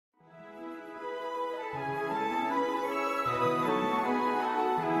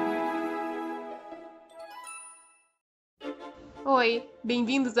Oi,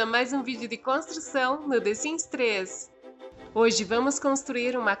 bem-vindos a mais um vídeo de construção no The Sims 3. Hoje vamos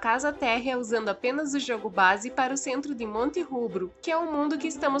construir uma casa térrea usando apenas o jogo base para o centro de Monte Rubro, que é o mundo que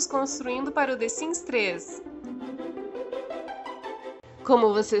estamos construindo para o The Sims 3.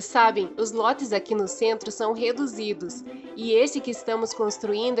 Como vocês sabem, os lotes aqui no centro são reduzidos, e esse que estamos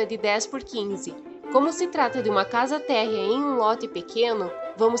construindo é de 10 por 15. Como se trata de uma casa térrea em um lote pequeno,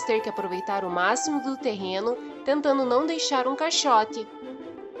 vamos ter que aproveitar o máximo do terreno, tentando não deixar um caixote.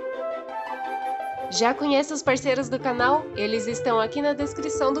 Já conhece os parceiros do canal? Eles estão aqui na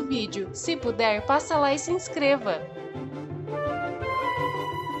descrição do vídeo. Se puder, passa lá e se inscreva!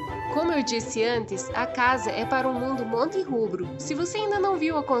 Como eu disse antes, a casa é para o mundo Monte Rubro. Se você ainda não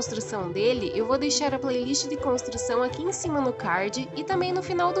viu a construção dele, eu vou deixar a playlist de construção aqui em cima no card e também no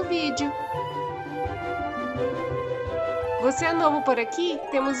final do vídeo. Você é novo por aqui?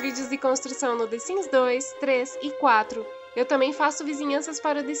 Temos vídeos de construção no The Sims 2, 3 e 4. Eu também faço vizinhanças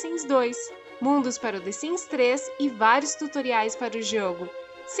para o The Sims 2, mundos para o The Sims 3 e vários tutoriais para o jogo.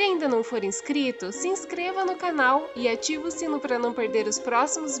 Se ainda não for inscrito, se inscreva no canal e ative o sino para não perder os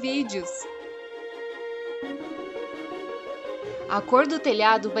próximos vídeos. A cor do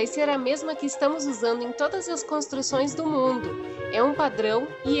telhado vai ser a mesma que estamos usando em todas as construções do mundo. É um padrão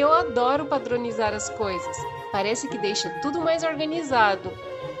e eu adoro padronizar as coisas. Parece que deixa tudo mais organizado.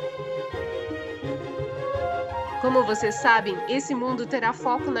 Como vocês sabem, esse mundo terá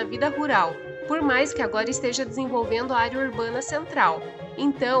foco na vida rural, por mais que agora esteja desenvolvendo a área urbana central.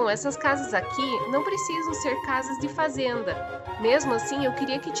 Então, essas casas aqui não precisam ser casas de fazenda. Mesmo assim, eu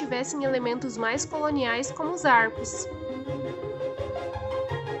queria que tivessem elementos mais coloniais como os arcos.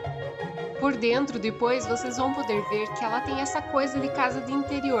 Por dentro, depois, vocês vão poder ver que ela tem essa coisa de casa de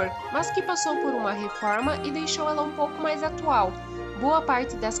interior, mas que passou por uma reforma e deixou ela um pouco mais atual. Boa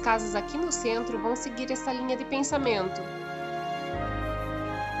parte das casas aqui no centro vão seguir essa linha de pensamento.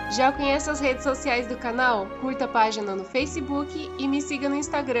 Já conhece as redes sociais do canal? Curta a página no Facebook e me siga no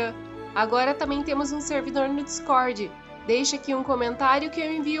Instagram. Agora também temos um servidor no Discord. Deixe aqui um comentário que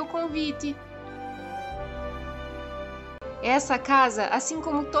eu envio o convite. Essa casa, assim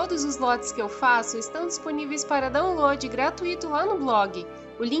como todos os lotes que eu faço, estão disponíveis para download gratuito lá no blog.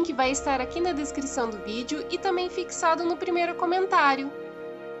 O link vai estar aqui na descrição do vídeo e também fixado no primeiro comentário.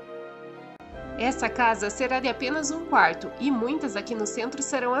 Essa casa será de apenas um quarto e muitas aqui no centro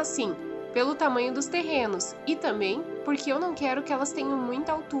serão assim, pelo tamanho dos terrenos e também porque eu não quero que elas tenham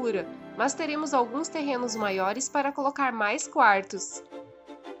muita altura, mas teremos alguns terrenos maiores para colocar mais quartos.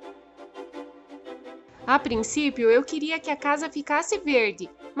 A princípio, eu queria que a casa ficasse verde,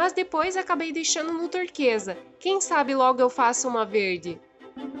 mas depois acabei deixando no turquesa. Quem sabe logo eu faço uma verde?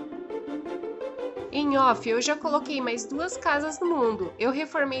 Em off, eu já coloquei mais 2 casas no mundo. Eu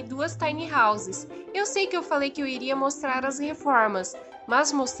reformei 2 tiny houses. Eu sei que eu falei que eu iria mostrar as reformas,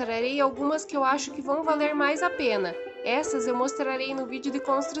 mas mostrarei algumas que eu acho que vão valer mais a pena. Essas eu mostrarei no vídeo de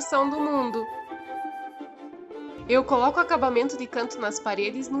construção do mundo. Eu coloco acabamento de canto nas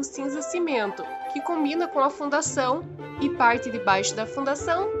paredes no cinza cimento, que combina com a fundação, e parte de baixo da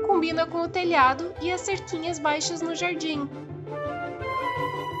fundação combina com o telhado e as cerquinhas baixas no jardim.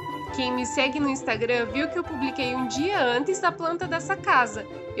 Quem me segue no Instagram viu que eu publiquei um dia antes da planta dessa casa.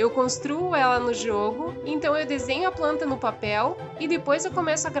 Eu construo ela no jogo, então eu desenho a planta no papel e depois eu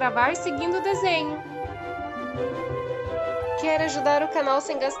começo a gravar seguindo o desenho. Quer ajudar o canal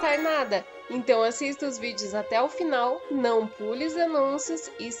sem gastar nada? Então assista os vídeos até o final, não pule os anúncios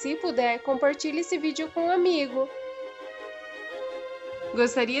e, se puder, compartilhe esse vídeo com um amigo.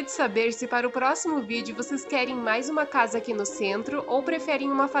 Gostaria de saber se para o próximo vídeo vocês querem mais uma casa aqui no centro ou preferem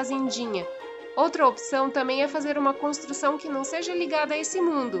uma fazendinha. Outra opção também é fazer uma construção que não seja ligada a esse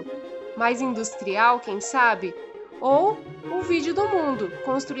mundo, mais industrial, quem sabe? Ou o vídeo do mundo,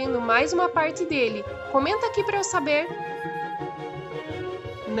 construindo mais uma parte dele. Comenta aqui para eu saber.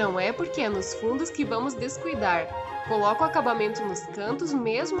 Não é porque é nos fundos que vamos descuidar. Coloco acabamento nos cantos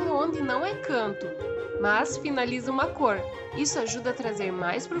mesmo onde não é canto, mas finalizo uma cor. Isso ajuda a trazer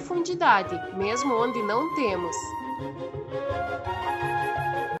mais profundidade, mesmo onde não temos.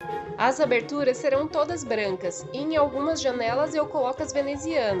 As aberturas serão todas brancas e em algumas janelas eu coloco as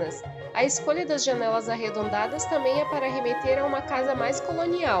venezianas. A escolha das janelas arredondadas também é para remeter a uma casa mais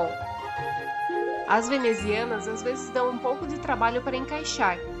colonial. As venezianas às vezes dão um pouco de trabalho para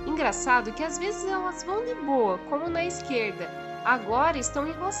encaixar. Engraçado que às vezes elas vão de boa, como na esquerda. Agora estão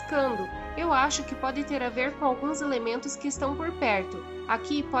enroscando. Eu acho que pode ter a ver com alguns elementos que estão por perto.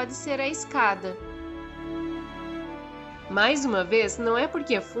 Aqui pode ser a escada. Mais uma vez, não é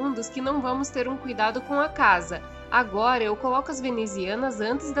porque é fundos que não vamos ter um cuidado com a casa. Agora eu coloco as venezianas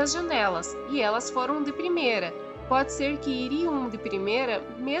antes das janelas, e elas foram de primeira. Pode ser que iria um de primeira,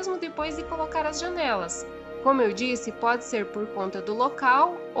 mesmo depois de colocar as janelas. Como eu disse, pode ser por conta do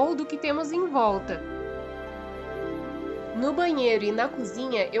local ou do que temos em volta. No banheiro e na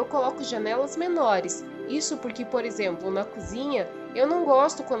cozinha eu coloco janelas menores. Isso porque, por exemplo, na cozinha eu não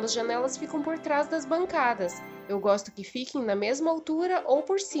gosto quando as janelas ficam por trás das bancadas. Eu gosto que fiquem na mesma altura ou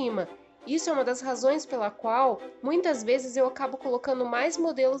por cima. Isso é uma das razões pela qual muitas vezes eu acabo colocando mais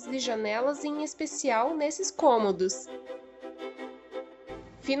modelos de janelas, em especial nesses cômodos.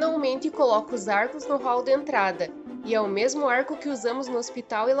 Finalmente coloco os arcos no hall de entrada, e é o mesmo arco que usamos no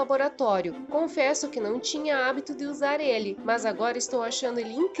hospital e laboratório. Confesso que não tinha hábito de usar ele, mas agora estou achando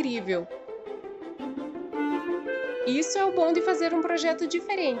ele incrível. Isso é o bom de fazer um projeto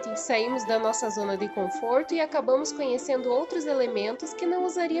diferente. Saímos da nossa zona de conforto e acabamos conhecendo outros elementos que não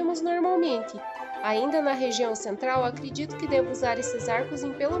usaríamos normalmente. Ainda na região central, acredito que devo usar esses arcos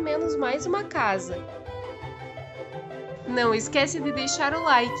em pelo menos mais uma casa. Não esquece de deixar o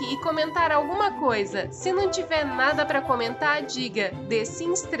like e comentar alguma coisa. Se não tiver nada para comentar, diga The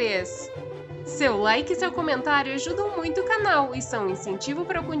Sims 3. Seu like e seu comentário ajudam muito o canal e são um incentivo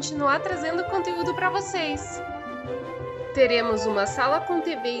para eu continuar trazendo conteúdo para vocês. Teremos uma sala com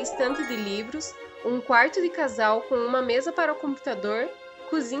TV e estante de livros, um quarto de casal com uma mesa para o computador,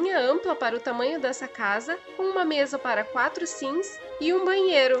 cozinha ampla para o tamanho dessa casa, com uma mesa para 4 sims e um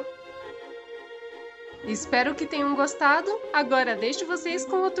banheiro. Espero que tenham gostado. Agora deixo vocês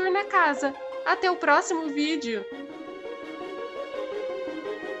com o tour na casa. Até o próximo vídeo!